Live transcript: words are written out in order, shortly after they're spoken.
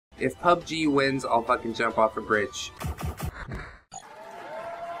If PUBG wins, I'll fucking jump off a bridge.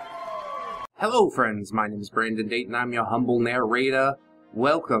 Hello friends, my name is Brandon Dayton, I'm your humble narrator.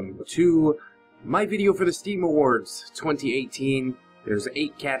 Welcome to my video for the Steam Awards 2018. There's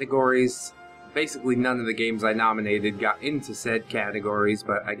 8 categories. Basically none of the games I nominated got into said categories,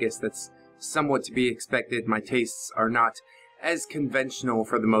 but I guess that's somewhat to be expected. My tastes are not as conventional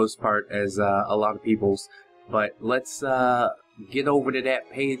for the most part as a lot of people's. But let's get over to that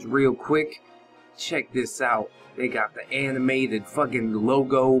page real quick. Check this out. They got the animated fucking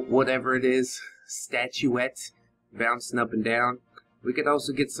logo, whatever it is, statuette, bouncing up and down. We could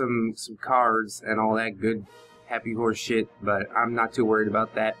also get some cards and all that good happy horse shit, but I'm not too worried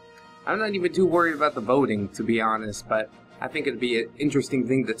about that. I'm not even too worried about the voting, to be honest, but I think it'd be an interesting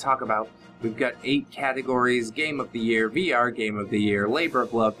thing to talk about. We've got 8 categories: Game of the Year, VR Game of the Year, Labor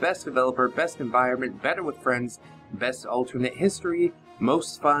of Love, Best Developer, Best Environment, Better with Friends, Best Alternate History,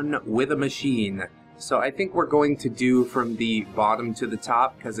 Most Fun with a Machine. So I think we're going to do from the bottom to the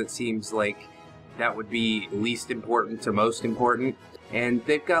top, because it seems like that would be least important to most important. And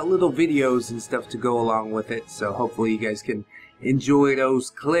they've got little videos and stuff to go along with it, so hopefully you guys can enjoy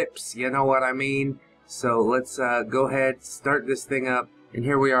those clips, you know what I mean? So let's go ahead, start this thing up. And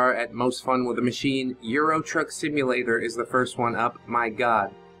here we are at Most Fun with a Machine. Euro Truck Simulator is the first one up. My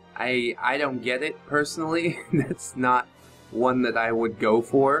god. I don't get it, personally. That's not one that I would go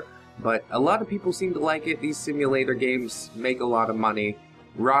for. But a lot of people seem to like it. These simulator games make a lot of money.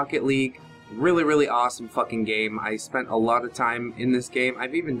 Rocket League, really awesome fucking game. I spent a lot of time in this game.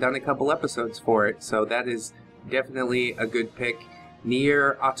 I've even done a couple episodes for it. So that is definitely a good pick.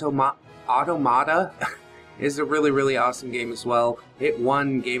 Nier Automata is a really awesome game as well. It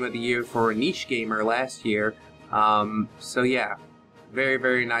won Game of the Year for a niche gamer last year. So yeah,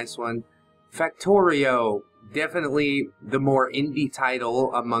 very nice one. Factorio, definitely the more indie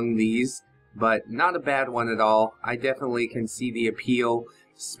title among these, but not a bad one at all. I definitely can see the appeal.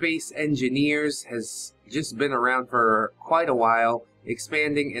 Space Engineers has just been around for quite a while,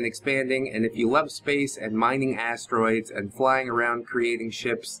 expanding, and if you love space and mining asteroids and flying around creating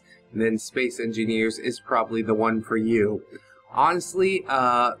ships, then Space Engineers is probably the one for you. Honestly,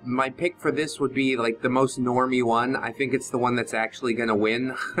 my pick for this would be like the most normie one. I think it's the one that's actually gonna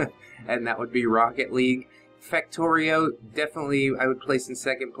win, and that would be Rocket League. Factorio, definitely I would place in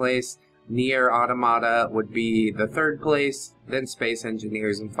second place. Nier Automata would be the third place, then Space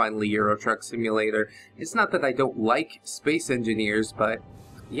Engineers, and finally Euro Truck Simulator. It's not that I don't like Space Engineers, but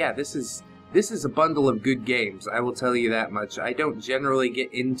yeah, this is a bundle of good games, I will tell you that much. I don't generally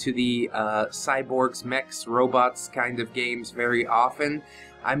get into the cyborgs, mechs, robots kind of games very often.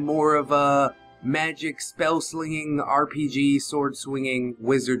 I'm more of a magic, spell-slinging, RPG, sword-swinging,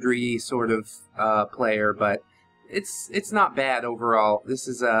 wizardry sort of player, but it's not bad overall. This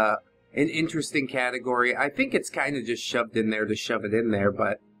is an interesting category. I think it's kind of just shoved in there to shove it in there,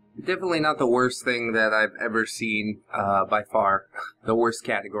 but definitely not the worst thing that I've ever seen, by far. The worst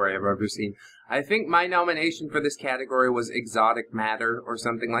category I've ever seen. I think my nomination for this category was Exotic Matter, or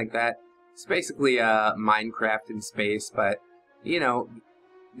something like that. It's basically Minecraft in space, but, you know,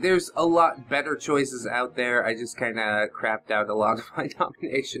 there's a lot better choices out there. I just kind of crapped out a lot of my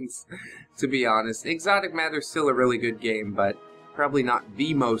nominations, to be honest. Exotic Matter's still a really good game, but probably not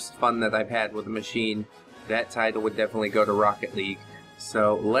the most fun that I've had with a machine. That title would definitely go to Rocket League.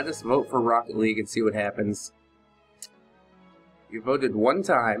 So let us vote for Rocket League and see what happens. You voted one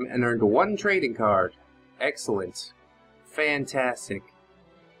time and earned 1 trading card. Excellent. Fantastic.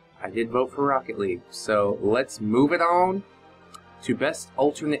 I did vote for Rocket League. So let's move it on to Best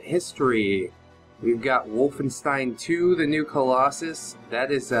Alternate History. We've got Wolfenstein 2, The New Colossus.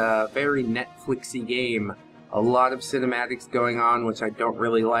 That is a very Netflixy game. A lot of cinematics going on, which I don't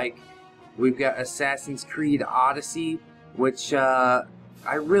really like. We've got Assassin's Creed Odyssey, which I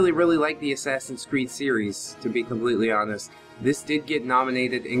really like the Assassin's Creed series, to be completely honest. This did get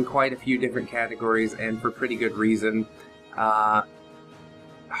nominated in quite a few different categories, and for pretty good reason. Hearts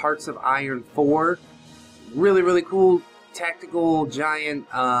of Iron 4, really cool tactical giant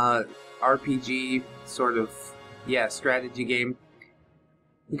RPG sort of, yeah, strategy game.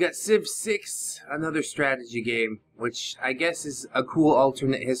 We got Civ 6, another strategy game, which I guess is a cool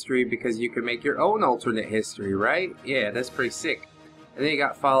alternate history because you can make your own alternate history, right? Yeah, that's pretty sick. And then you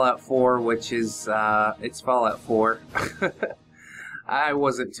got Fallout 4, which is, it's Fallout 4. I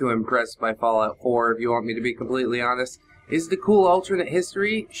wasn't too impressed by Fallout 4, if you want me to be completely honest. Is it a cool alternate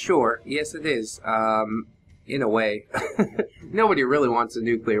history? Sure, yes it is. In a way. Nobody really wants a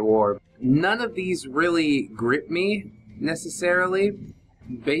nuclear war. None of these really grip me, necessarily.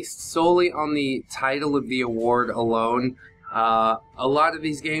 Based solely on the title of the award alone, A lot of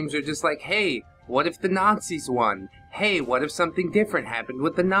these games are just like, hey, what if the Nazis won? Hey, what if something different happened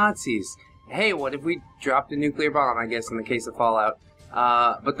with the Nazis? Hey, what if we dropped a nuclear bomb, I guess, in the case of Fallout.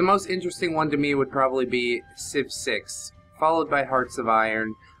 But the most interesting one to me would probably be Civ 6, followed by Hearts of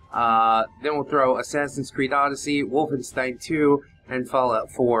Iron. Then we'll throw Assassin's Creed Odyssey, Wolfenstein 2, and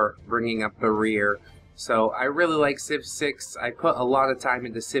Fallout 4, bringing up the rear. So I really like Civ 6. I put a lot of time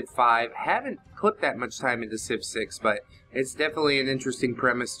into Civ 5. Haven't put that much time into Civ 6, but it's definitely an interesting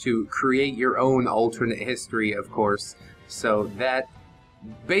premise to create your own alternate history, of course. So that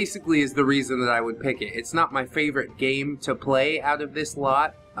basically is the reason that I would pick it. It's not my favorite game to play out of this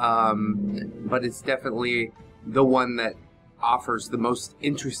lot, but it's definitely the one that offers the most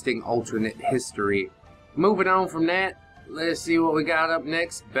interesting alternate history. Moving on from that, let's see what we got up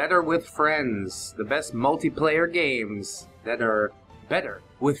next. Better with Friends. The best multiplayer games that are better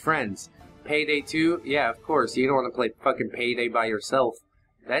with friends. Payday 2? Yeah, of course. You don't want to play fucking Payday by yourself.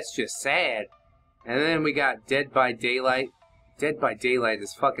 That's just sad. And then we got Dead by Daylight. Dead by Daylight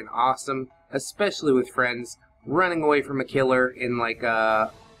is fucking awesome, especially with friends. Running away from a killer in like an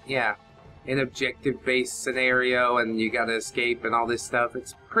objective-based scenario, and you gotta escape and all this stuff.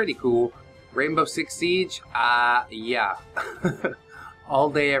 It's pretty cool. Rainbow Six Siege? Yeah.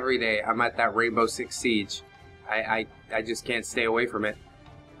 All day, every day, I'm at that Rainbow Six Siege. I just can't stay away from it.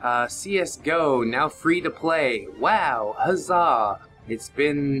 CSGO, now free to play. Wow, huzzah! It's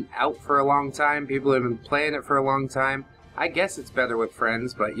been out for a long time. People have been playing it for a long time. I guess it's better with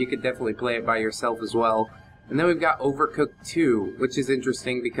friends, but you could definitely play it by yourself as well. And then we've got Overcooked 2, which is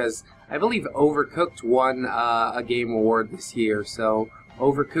interesting because I believe Overcooked won a game award this year. So,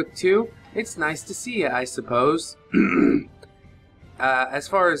 Overcooked 2, it's nice to see it, I suppose. As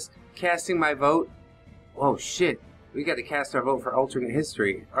far as casting my vote, oh shit, we got to cast our vote for alternate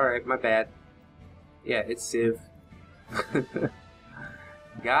history. Alright, my bad. Yeah, it's Civ.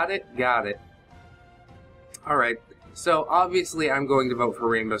 Got it, got it. Alright. So, obviously, I'm going to vote for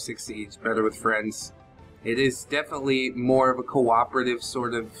Rainbow Six Siege, better with friends. It is definitely more of a cooperative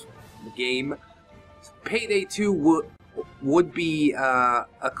sort of game. Payday 2 would be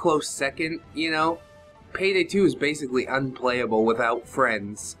a close second, you know? Payday 2 is basically unplayable without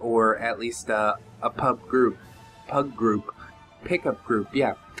friends, or at least a pickup group,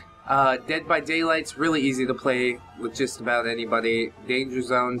 yeah. Dead by Daylight's really easy to play with just about anybody. Danger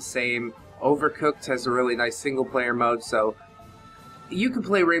Zone, same. Overcooked has a really nice single-player mode, so you can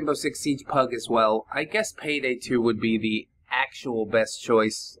play Rainbow Six Siege Pug as well. I guess Payday 2 would be the actual best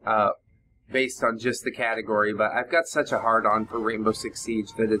choice based on just the category, but I've got such a hard-on for Rainbow Six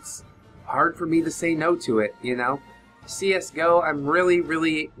Siege that it's hard for me to say no to it, you know? CSGO, I'm really,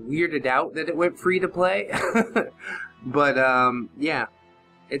 really weirded out that it went free to play. But, yeah,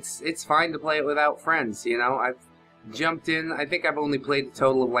 it's fine to play it without friends, you know? I've jumped in. I think I've only played a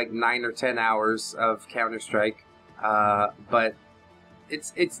total of like 9 or 10 hours of Counter-Strike, but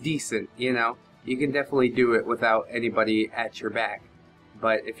it's decent, you know? You can definitely do it without anybody at your back.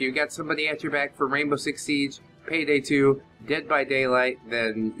 But if you got somebody at your back for Rainbow Six Siege, Payday 2, Dead by Daylight,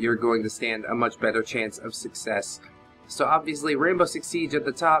 then you're going to stand a much better chance of success. So obviously Rainbow Six Siege at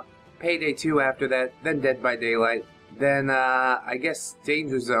the top, Payday 2 after that, then Dead by Daylight, then I guess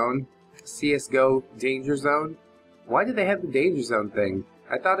Danger Zone, CSGO Danger Zone. Why did they have the Danger Zone thing?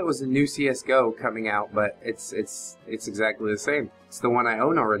 I thought it was a new CSGO coming out, but it's exactly the same. It's the one I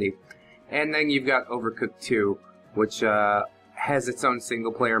own already. And then you've got Overcooked 2, which has its own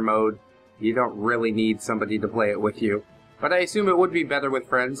single-player mode. You don't really need somebody to play it with you. But I assume it would be better with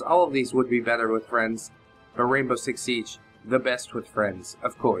friends. All of these would be better with friends. But Rainbow Six Siege, the best with friends,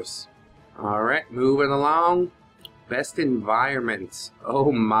 of course. Alright, moving along. Best environment.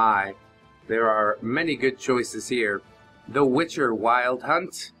 Oh my. There are many good choices here. The Witcher Wild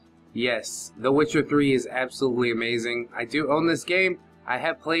Hunt. Yes, The Witcher 3 is absolutely amazing. I do own this game. I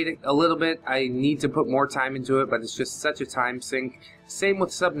have played it a little bit. I need to put more time into it, but it's just such a time sink. Same with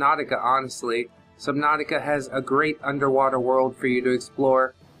Subnautica, honestly. Subnautica has a great underwater world for you to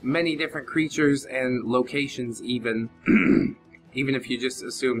explore. Many different creatures and locations even. Even if you just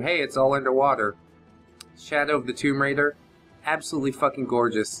assume, hey, it's all underwater. Shadow of the Tomb Raider. Absolutely fucking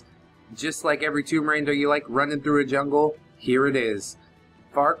gorgeous. Just like every Tomb Raider you like running through a jungle, here it is.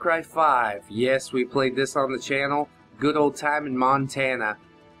 Far Cry 5. Yes, we played this on the channel. Good old time in Montana.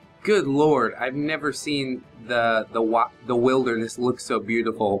 Good lord, I've never seen the wilderness look so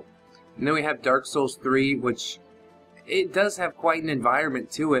beautiful. And then we have Dark Souls 3, which it does have quite an environment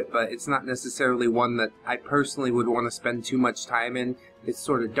to it, but it's not necessarily one that I personally would want to spend too much time in. It's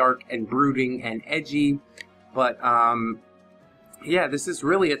sort of dark and brooding and edgy, but yeah, this is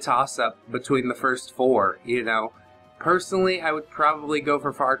really a toss-up between the first four, you know. Personally, I would probably go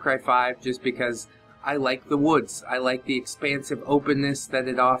for Far Cry 5 just because I like the woods. I like the expansive openness that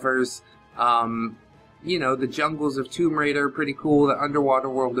it offers. You know, the jungles of Tomb Raider are pretty cool. The underwater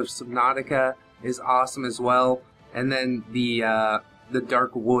world of Subnautica is awesome as well. And then the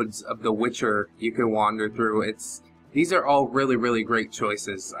dark woods of The Witcher you can wander through. These are all really, really great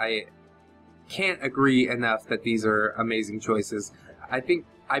choices. I can't agree enough that these are amazing choices. I think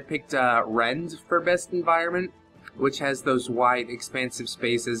I picked Rend for best environment, which has those wide, expansive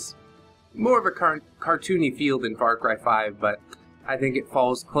spaces. More of a cartoony feel than Far Cry 5, but I think it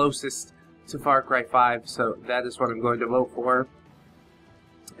falls closest to Far Cry 5, so that is what I'm going to vote for.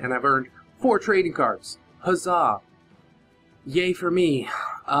 And I've earned 4 trading cards. Huzzah! Yay for me.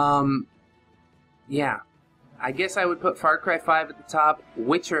 Yeah. I guess I would put Far Cry 5 at the top,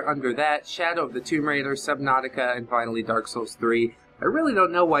 Witcher under that, Shadow of the Tomb Raider, Subnautica, and finally Dark Souls 3. I really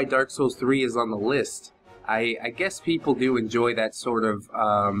don't know why Dark Souls 3 is on the list. I guess people do enjoy that sort of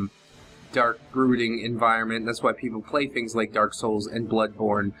dark, brooding environment. That's why people play things like Dark Souls and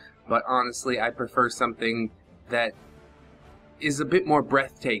Bloodborne. But honestly, I prefer something that is a bit more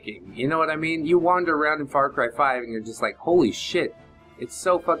breathtaking. You know what I mean? You wander around in Far Cry 5 and you're just like, holy shit, it's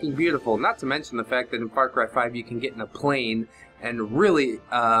so fucking beautiful. Not to mention the fact that in Far Cry 5 you can get in a plane and really,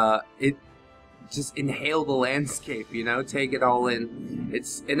 just inhale the landscape, you know, take it all in.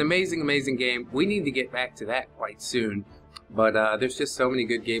 It's an amazing, amazing game. We need to get back to that quite soon. But there's just so many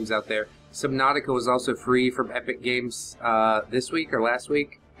good games out there. Subnautica was also free from Epic Games this week or last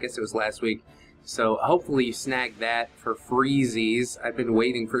week. I guess it was last week. So hopefully you snagged that for freezies. I've been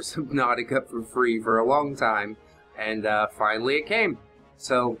waiting for Subnautica for free for a long time. And finally it came.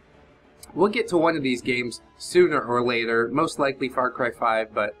 So we'll get to one of these games sooner or later. Most likely Far Cry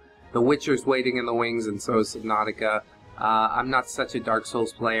 5, but The Witcher's waiting in the wings, and so is Subnautica. I'm not such a Dark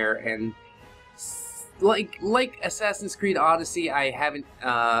Souls player, and like Assassin's Creed Odyssey, I haven't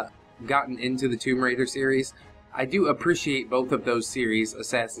gotten into the Tomb Raider series. I do appreciate both of those series,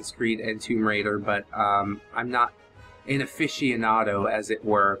 Assassin's Creed and Tomb Raider, but I'm not an aficionado, as it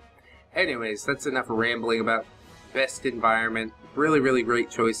were. Anyways, that's enough rambling about best environment. Really, really great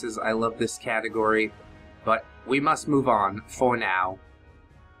choices. I love this category, but we must move on for now.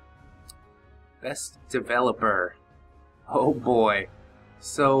 Best developer. Oh boy.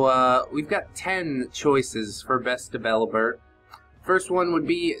 So we've got 10 choices for best developer. First one would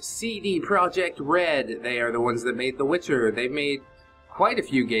be CD Projekt Red. They are the ones that made The Witcher. They've made quite a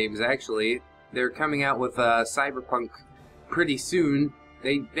few games, actually. They're coming out with Cyberpunk pretty soon.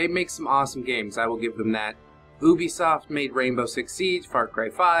 They make some awesome games, I will give them that. Ubisoft made Rainbow Six Siege, Far Cry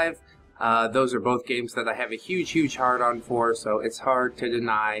 5. Those are both games that I have a huge, huge hard-on for, so it's hard to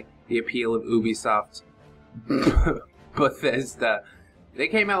deny the appeal of Ubisoft. Bethesda. They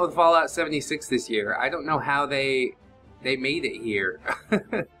came out with Fallout 76 this year. I don't know how they made it here,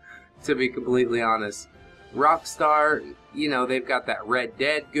 to be completely honest. Rockstar, you know, they've got that Red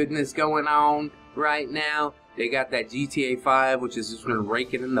Dead goodness going on right now. They got that GTA 5, which has just been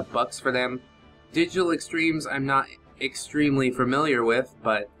raking in the bucks for them. Digital Extremes, I'm not extremely familiar with,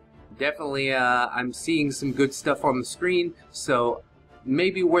 but definitely I'm seeing some good stuff on the screen, so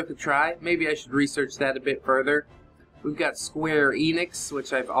maybe worth a try. Maybe I should research that a bit further. We've got Square Enix,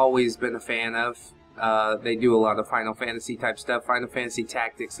 which I've always been a fan of. They do a lot of Final Fantasy type stuff. Final Fantasy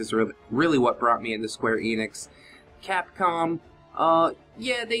Tactics is really what brought me into Square Enix. Capcom,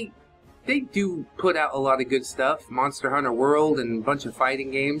 yeah, they do put out a lot of good stuff. Monster Hunter World and a bunch of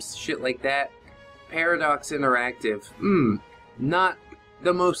fighting games, shit like that. Paradox Interactive, not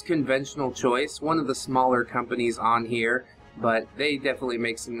the most conventional choice. One of the smaller companies on here, but they definitely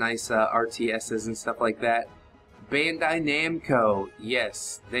make some nice RTSs and stuff like that. Bandai Namco,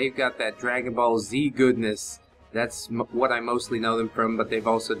 yes, they've got that Dragon Ball Z goodness. That's what I mostly know them from, but they've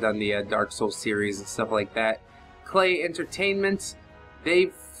also done the Dark Souls series and stuff like that. Clay Entertainment,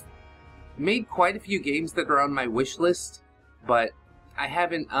 they've made quite a few games that are on my wish list, but I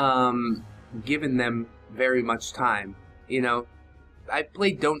haven't given them very much time. You know, I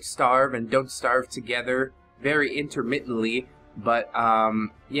played Don't Starve and Don't Starve Together very intermittently, but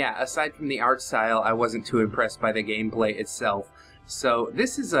yeah, aside from the art style, I wasn't too impressed by the gameplay itself. So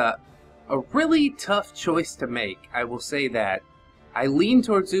this is a really tough choice to make, I will say that. I lean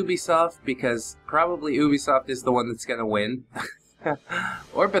towards Ubisoft because probably Ubisoft is the one that's gonna win.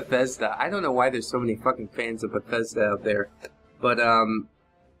 Or Bethesda. I don't know why there's so many fucking fans of Bethesda out there. But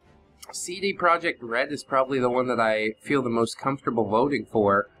CD Projekt Red is probably the one that I feel the most comfortable voting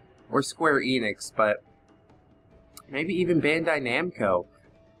for. Or Square Enix, but maybe even Bandai Namco.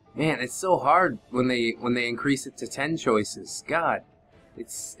 Man, it's so hard when they increase it to 10 choices. God,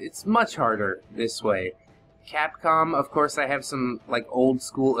 it's much harder this way. Capcom, of course, I have some, like, old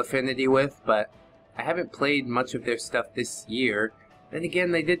school affinity with, but I haven't played much of their stuff this year. Then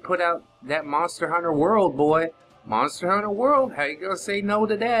again, they did put out that Monster Hunter World, boy. Monster Hunter World, how you gonna say no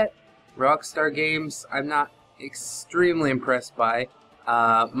to that? Rockstar Games, I'm not extremely impressed by,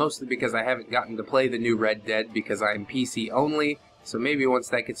 mostly because I haven't gotten to play the new Red Dead because I'm PC only, so maybe once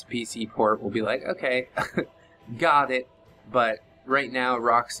that gets a PC port, we'll be like, okay, got it, but right now,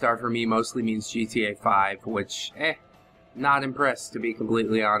 Rockstar for me mostly means GTA 5, which, not impressed, to be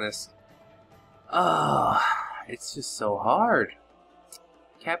completely honest. Oh, it's just so hard.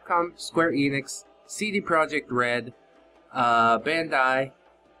 Capcom, Square Enix, CD Projekt Red, Bandai,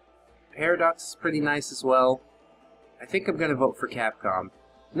 Paradox is pretty nice as well. I think I'm gonna vote for Capcom.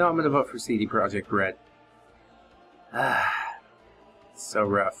 No, I'm gonna vote for CD Projekt Red. It's so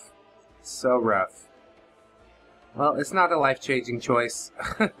rough. So rough. Well, it's not a life-changing choice.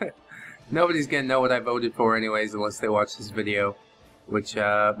 Nobody's gonna know what I voted for anyways unless they watch this video, which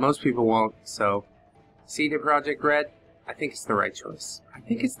most people won't, so CD Projekt Red, I think it's the right choice. I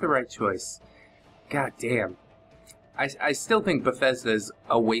think it's the right choice. God damn. I still think Bethesda is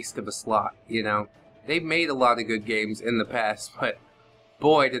a waste of a slot, you know? They've made a lot of good games in the past, but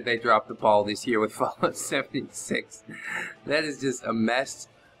boy did they drop the ball this year with Fallout 76. That is just a mess.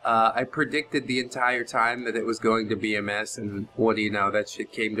 I predicted the entire time that it was going to be a mess, and what do you know, that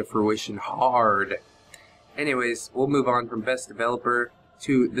shit came to fruition hard. Anyways, we'll move on from Best Developer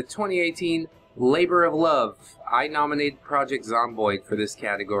to the 2018 Labor of Love. I nominated Project Zomboid for this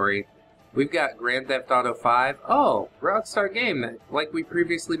category. We've got Grand Theft Auto 5. Oh, Rockstar game, like we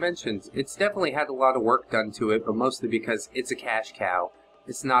previously mentioned. It's definitely had a lot of work done to it, but mostly because it's a cash cow.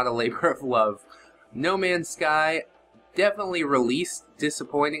 It's not a labor of love. No Man's Sky, definitely released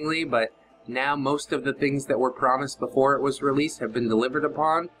disappointingly, but now most of the things that were promised before it was released have been delivered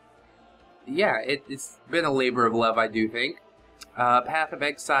upon. Yeah, it's been a labor of love, I do think. Path of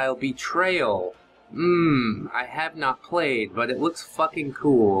Exile, Betrayal. I have not played, but it looks fucking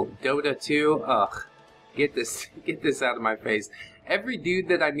cool. Dota 2, ugh. Get this out of my face. Every dude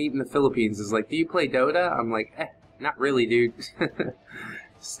that I meet in the Philippines is like, do you play Dota? I'm like, not really, dude.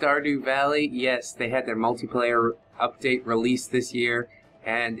 Stardew Valley, yes, they had their multiplayer update released this year,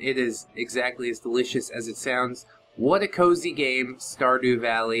 and it is exactly as delicious as it sounds. What a cozy game, Stardew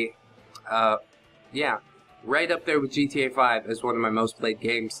Valley. Yeah, right up there with GTA 5 as one of my most played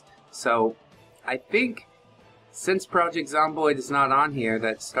games. So, I think, since Project Zomboid is not on here,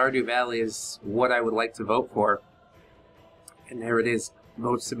 that Stardew Valley is what I would like to vote for. And there it is,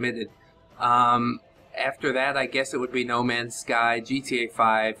 vote submitted. After that, I guess it would be No Man's Sky, GTA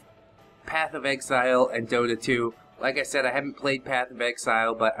 5, Path of Exile, and Dota 2. Like I said, I haven't played Path of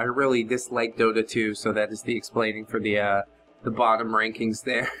Exile, but I really dislike Dota 2, so that is the explaining for the bottom rankings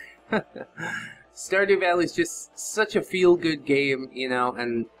there. Stardew Valley is just such a feel-good game, you know,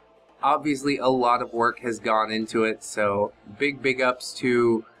 and obviously a lot of work has gone into it, so big ups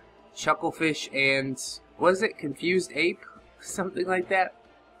to Chucklefish and, what is it, Confused Ape? Something like that?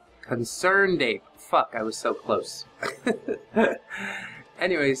 Concerned Ape. Fuck, I was so close.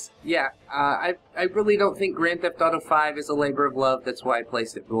 Anyways, yeah, I really don't think Grand Theft Auto 5 is a labor of love. That's why I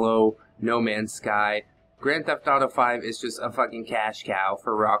placed it below No Man's Sky. Grand Theft Auto 5 is just a fucking cash cow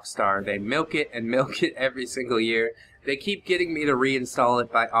for Rockstar. They milk it and milk it every single year. They keep getting me to reinstall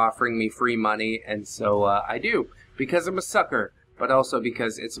it by offering me free money, and so I do, because I'm a sucker, but also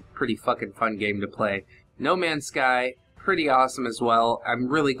because it's a pretty fucking fun game to play. No Man's Sky, pretty awesome as well. I'm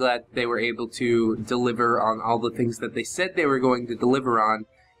really glad they were able to deliver on all the things that they said they were going to deliver on.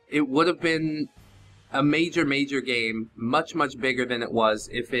 It would have been a major game, much bigger than it was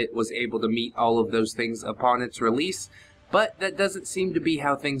if it was able to meet all of those things upon its release, but that doesn't seem to be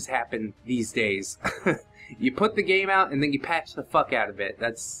how things happen these days. You put the game out and then you patch the fuck out of it.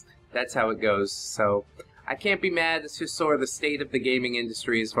 That's how it goes. So I can't be mad. It's just sort of the state of the gaming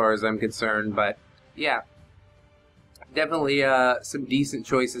industry as far as I'm concerned, but yeah. Definitely some decent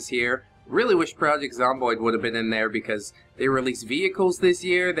choices here. Really wish Project Zomboid would have been in there because they released vehicles this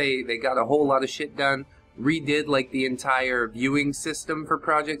year. They got a whole lot of shit done. Redid like the entire viewing system for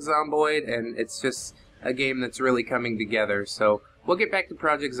Project Zomboid, and it's just a game that's really coming together. So we'll get back to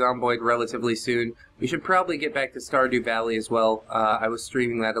Project Zomboid relatively soon. We should probably get back to Stardew Valley as well. I was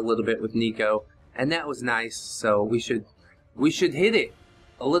streaming that a little bit with Nico, and that was nice. So we should hit it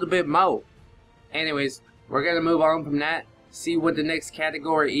a little bit more. Anyways, we're gonna move on from that. See what the next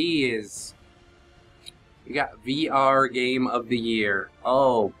category is. We got VR Game of the Year.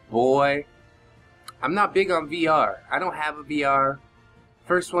 Oh boy. I'm not big on VR. I don't have a VR.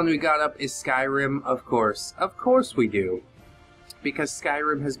 First one we got up is Skyrim, of course. Of course we do. because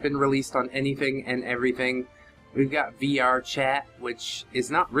Skyrim has been released on anything and everything. We've got VR chat, which is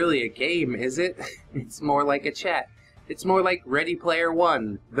not really a game, is it? It's more like a chat. It's more like Ready Player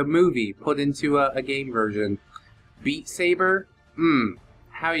One, the movie, put into a game version. Beat Saber?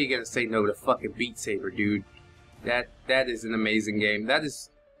 How are you gonna say no to fucking Beat Saber, dude? That is an amazing game. That is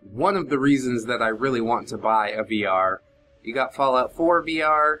one of the reasons that I really want to buy a VR. You got Fallout 4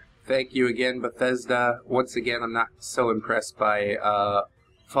 VR. Thank you again, Bethesda. Once again, I'm not so impressed by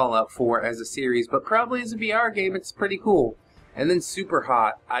Fallout 4 as a series, but probably as a VR game, it's pretty cool. And then Super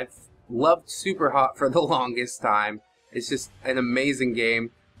Hot. I've loved Super Hot for the longest time. It's just an amazing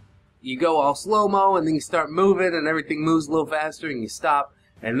game. You go all slow-mo, and then you start moving, and everything moves a little faster, and you stop,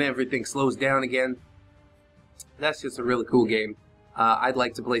 and then everything slows down again. That's just a really cool game. I'd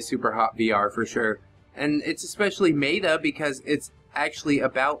like to play Super Hot VR for sure. And it's especially meta because it's actually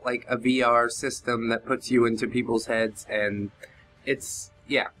about like a VR system that puts you into people's heads, and it's,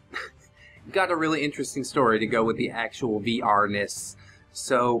 yeah, got a really interesting story to go with the actual VR-ness.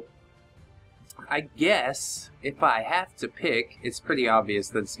 So I guess if I have to pick, it's pretty obvious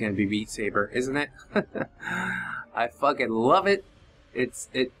that it's going to be Beat Saber, isn't it? I fucking love it.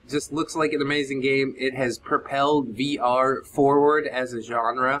 It just looks like an amazing game. It has propelled VR forward as a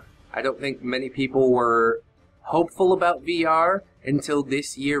genre. I don't think many people were hopeful about VR until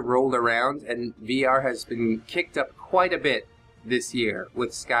this year rolled around, and VR has been kicked up quite a bit this year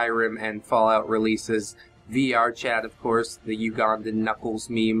with Skyrim and Fallout releases. VR chat, of course, the Ugandan Knuckles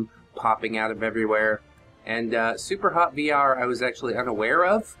meme popping out of everywhere. And Super Hot VR I was actually unaware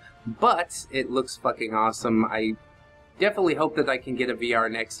of, but it looks fucking awesome. I definitely hope that I can get a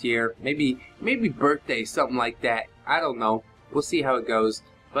VR next year. Maybe birthday, something like that. I don't know. We'll see how it goes.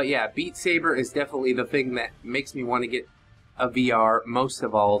 But yeah, Beat Saber is definitely the thing that makes me want to get a VR most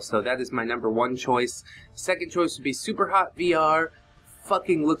of all. So that is my number one choice. Second choice would be Super Hot VR.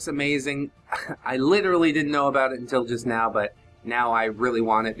 Fucking looks amazing. I literally didn't know about it until just now, but now I really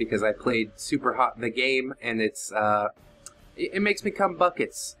want it because I played Super Hot the game, and it's it makes me come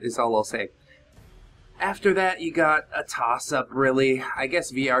buckets, is all I'll say. After that, you got a toss-up, really. I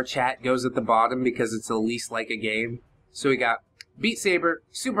guess VR chat goes at the bottom because it's the least like a game. So we got Beat Saber,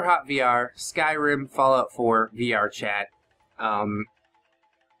 Super Hot VR, Skyrim, Fallout 4, VR chat.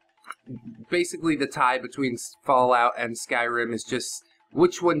 Basically, the tie between Fallout and Skyrim is just,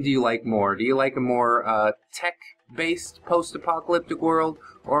 which one do you like more? Do you like a more tech-based post-apocalyptic world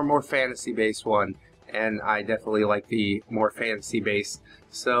or a more fantasy-based one? And I definitely like the more fantasy-based.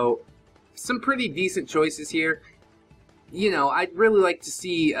 So some pretty decent choices here. You know, I'd really like to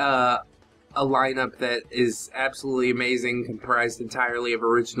see a lineup that is absolutely amazing, comprised entirely of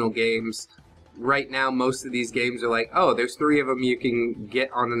original games. Right now, most of these games are like, oh, there's 3 of them you can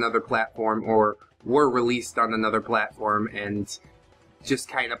get on another platform or were released on another platform and just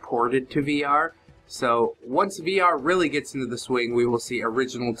kind of ported to VR. So once VR really gets into the swing, we will see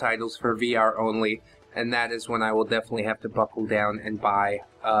original titles for VR only, and that is when I will definitely have to buckle down and buy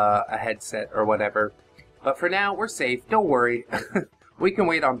a headset or whatever. But for now, we're safe. Don't worry. We can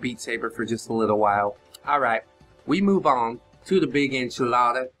wait on Beat Saber for just a little while. Alright, we move on to the big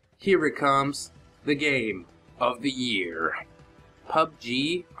enchilada. Here it comes, the game of the year.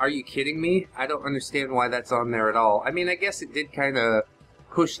 PUBG? Are you kidding me? I don't understand why that's on there at all. I mean, I guess it did kind of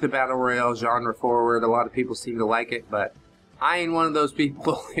push the Battle Royale genre forward. A lot of people seem to like it, but I ain't one of those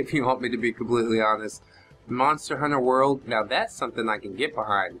people, if you want me to be completely honest. Monster Hunter World, now that's something I can get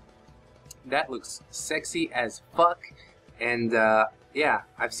behind. That looks sexy as fuck, and yeah,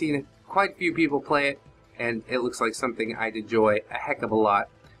 I've seen quite a few people play it, and it looks like something I'd enjoy a heck of a lot.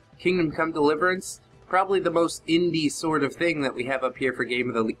 Kingdom Come Deliverance, probably the most indie sort of thing that we have up here for Game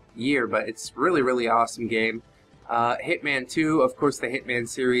of the Year, but it's really, really awesome game. Hitman 2, of course the Hitman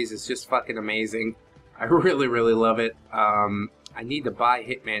series is just fucking amazing. I really, really love it. I need to buy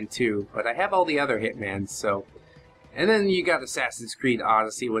Hitman 2, but I have all the other Hitmans, so. And then you got Assassin's Creed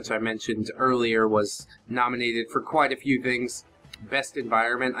Odyssey, which I mentioned earlier was nominated for quite a few things. Best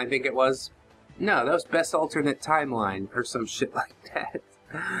Environment, I think it was. No, that was Best Alternate Timeline, or some shit like that.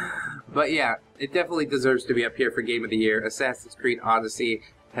 But yeah, it definitely deserves to be up here for Game of the Year. Assassin's Creed Odyssey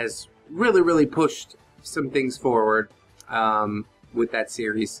has really, really pushed some things forward with that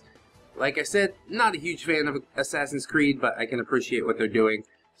series. Like I said, not a huge fan of Assassin's Creed, but I can appreciate what they're doing.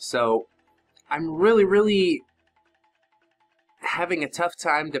 So, I'm really, really having a tough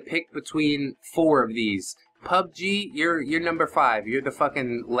time to pick between 4 of these. PUBG, you're number 5. You're the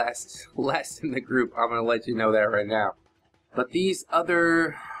fucking last in the group. I'm gonna let you know that right now. But these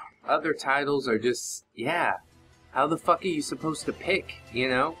other titles are just, yeah. How the fuck are you supposed to pick, you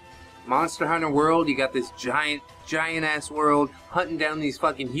know? Monster Hunter World, you got this giant ass world, hunting down these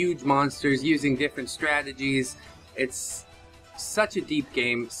fucking huge monsters, using different strategies. It's such a deep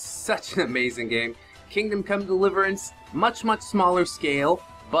game, such an amazing game. Kingdom Come Deliverance, much smaller scale,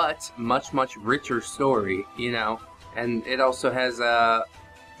 but much richer story, you know. And it also has,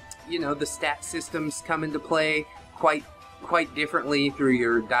 you know, the stat systems come into play quite differently through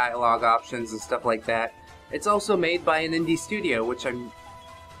your dialogue options and stuff like that. It's also made by an indie studio, which I'm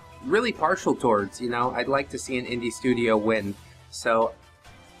really partial towards, you know. I'd like to see an indie studio win. So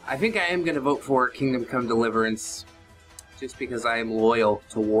I think I am going to vote for Kingdom Come Deliverance just because I am loyal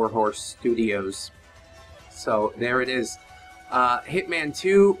to Warhorse Studios. So there it is. Hitman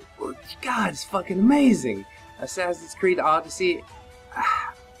 2, God, it's fucking amazing. Assassin's Creed Odyssey,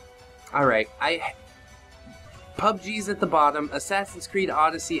 alright, PUBG's at the bottom. Assassin's Creed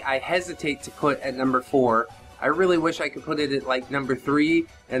Odyssey, I hesitate to put at number 4. I really wish I could put it at like number 3,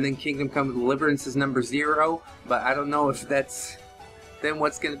 and then Kingdom Come Deliverance is number 0, but I don't know if that's then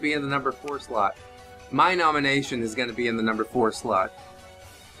what's going to be in the number 4 slot. My nomination is going to be in the number 4 slot.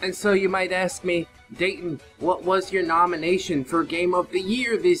 And so you might ask me, Dayton, what was your nomination for Game of the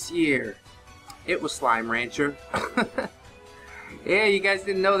Year this year? It was Slime Rancher. Yeah, you guys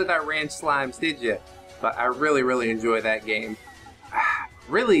didn't know that I ranched slimes, did you? But I really enjoy that game.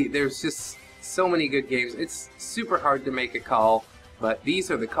 Really, there's just so many good games. It's super hard to make a call, but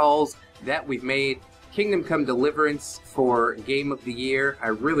these are the calls that we've made. Kingdom Come Deliverance for Game of the Year. I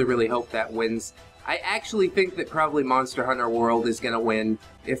really hope that wins. I actually think that probably Monster Hunter World is gonna win.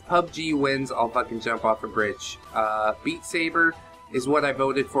 If PUBG wins, I'll fucking jump off a bridge. Beat Saber is what I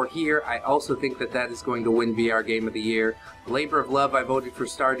voted for here. I also think that that is going to win VR Game of the Year. Labor of Love, I voted for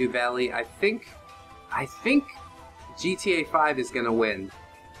Stardew Valley. I think GTA 5 is gonna win.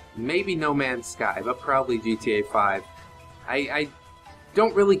 Maybe No Man's Sky, but probably GTA 5. I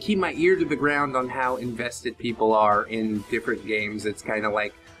don't really keep my ear to the ground on how invested people are in different games. It's kind of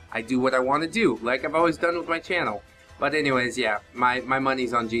like, I do what I want to do, like I've always done with my channel. But anyways, yeah, my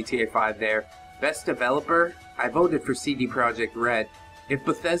money's on GTA 5 there. Best Developer, I voted for CD Projekt Red. If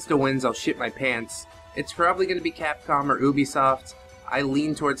Bethesda wins, I'll shit my pants. It's probably going to be Capcom or Ubisoft. I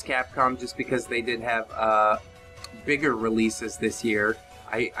lean towards Capcom just because they did have bigger releases this year.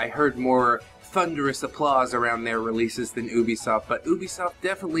 I heard more thunderous applause around their releases than Ubisoft, but Ubisoft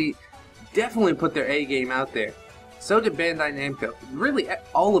definitely put their A game out there. So did Bandai Namco. Really,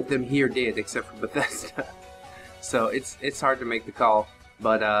 all of them here did, except for Bethesda. So it's hard to make the call.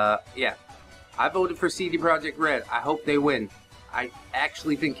 But yeah, I voted for CD Projekt Red. I hope they win. I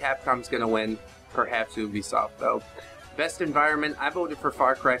actually think Capcom's gonna win. Perhaps Ubisoft though. Best Environment, I voted for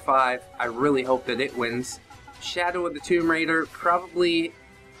Far Cry 5. I really hope that it wins. Shadow of the Tomb Raider probably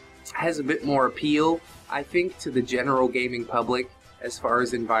has a bit more appeal, I think, to the general gaming public as far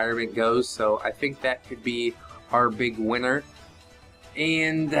as environment goes. So I think that could be our big winner.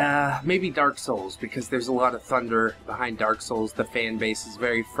 And maybe Dark Souls, because there's a lot of thunder behind Dark Souls. The fan base is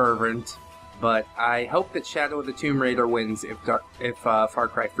very fervent. But I hope that Shadow of the Tomb Raider wins if Far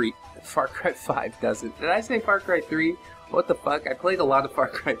Cry 5 doesn't. Did I say Far Cry 3? What the fuck? I played a lot of Far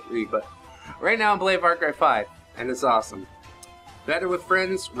Cry 3, but right now I'm playing Far Cry 5, and it's awesome. Better with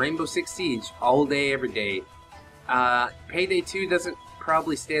Friends, Rainbow Six Siege, all day, every day. Payday 2 doesn't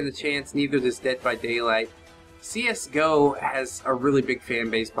probably stand a chance, neither does Dead by Daylight. CSGO has a really big fan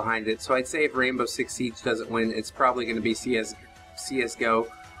base behind it, so I'd say if Rainbow Six Siege doesn't win, it's probably going to be CSGO.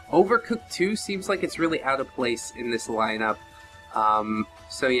 Overcooked 2 seems like it's really out of place in this lineup.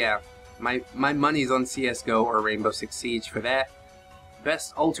 So yeah, my money's on CSGO or Rainbow Six Siege for that.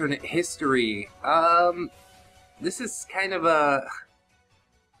 Best Alternate History. This is kind of a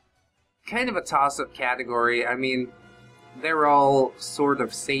toss-up category. I mean, they're all sort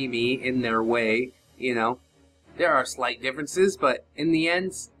of samey in their way, you know. There are slight differences, but in the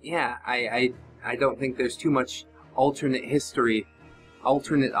end, yeah, I don't think there's too much alternate history,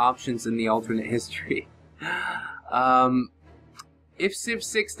 alternate options in the alternate history. If Civ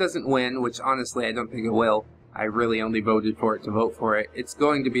 6 doesn't win, which honestly I don't think it will, I really only voted for it to vote for it, it's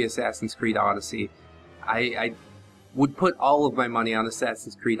going to be Assassin's Creed Odyssey. I would put all of my money on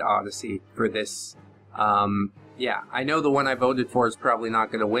Assassin's Creed Odyssey for this. Yeah, I know the one I voted for is probably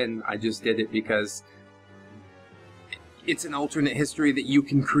not going to win. I just did it because it's an alternate history that you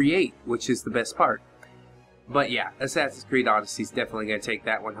can create, which is the best part. But yeah, Assassin's Creed Odyssey is definitely going to take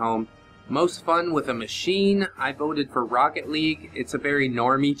that one home. Most Fun with a Machine, I voted for Rocket League. It's a very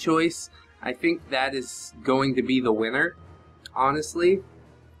normie choice. I think that is going to be the winner, honestly.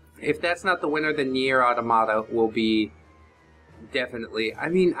 If that's not the winner, then Nier Automata will be definitely. I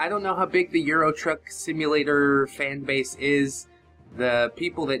mean, I don't know how big the Euro Truck Simulator fan base is, the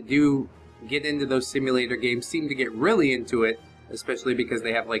people that do get into those simulator games seem to get really into it, especially because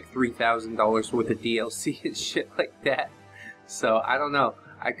they have like $3,000 worth of DLC and shit like that. So, I don't know.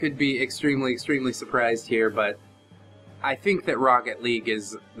 I could be extremely, extremely surprised here, but I think that Rocket League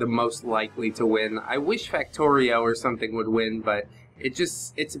is the most likely to win. I wish Factorio or something would win, but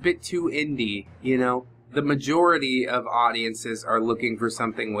it's a bit too indie, you know? The majority of audiences are looking for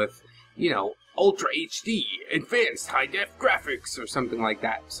something with, you know, Ultra HD, Advanced High-Def Graphics, or something like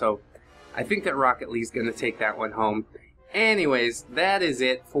that. So, I think that Rocket League's gonna take that one home. Anyways, that is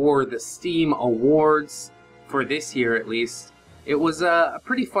it for the Steam Awards, for this year at least. It was a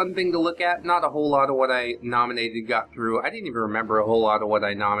pretty fun thing to look at. Not a whole lot of what I nominated got through. I didn't even remember a whole lot of what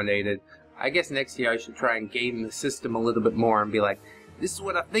I nominated. I guess next year I should try and game the system a little bit more and be like, this is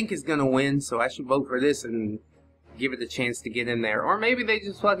what I think is gonna win, so I should vote for this and give it a chance to get in there. Or maybe they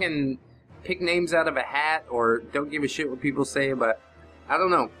just fucking pick names out of a hat or don't give a shit what people say, but I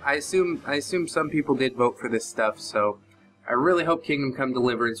don't know. I assume some people did vote for this stuff, so I really hope Kingdom Come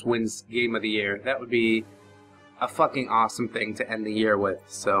Deliverance wins Game of the Year. That would be a fucking awesome thing to end the year with.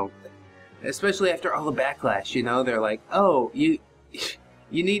 So, especially after all the backlash, you know, they're like, oh, you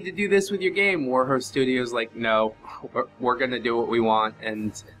need to do this with your game. Warhorse Studios like, no, we're gonna do what we want.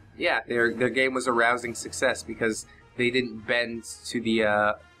 And yeah, their game was a rousing success because they didn't bend to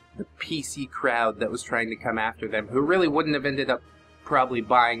the PC crowd that was trying to come after them, who really wouldn't have ended up probably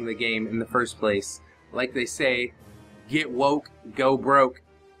buying the game in the first place. Like they say, get woke, go broke.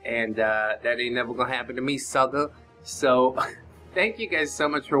 And that ain't never gonna happen to me, sucker. So, thank you guys so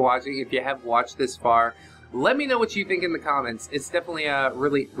much for watching. If you have watched this far, let me know what you think in the comments. It's definitely a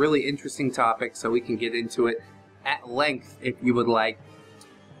really, really interesting topic, so we can get into it at length if you would like.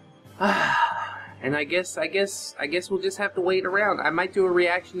 And I guess we'll just have to wait around. I might do a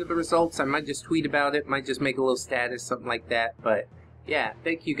reaction to the results. I might just tweet about it. Might just make a little status, something like that. But yeah,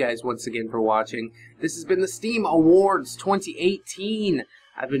 thank you guys once again for watching. This has been the Steam Awards 2018.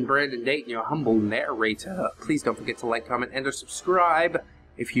 I've been Brandon Dayton, your humble narrator. Please don't forget to like, comment, and or subscribe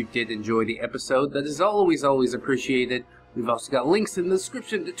if you did enjoy the episode. That is always, always appreciated. We've also got links in the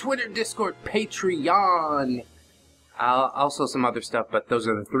description to Twitter, Discord, Patreon. Also some other stuff, but those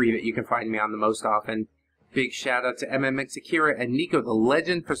are the three that you can find me on the most often. Big shout out to MMX Akira and Nico the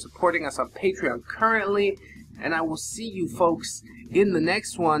Legend for supporting us on Patreon currently. And I will see you folks in the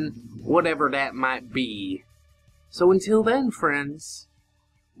next one, whatever that might be. So until then, friends,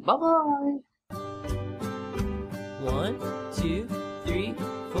 bye-bye. 1, 2, 3,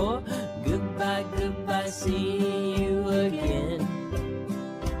 4. Goodbye, goodbye, see you again.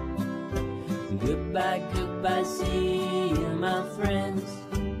 Goodbye, goodbye, see you, my friends.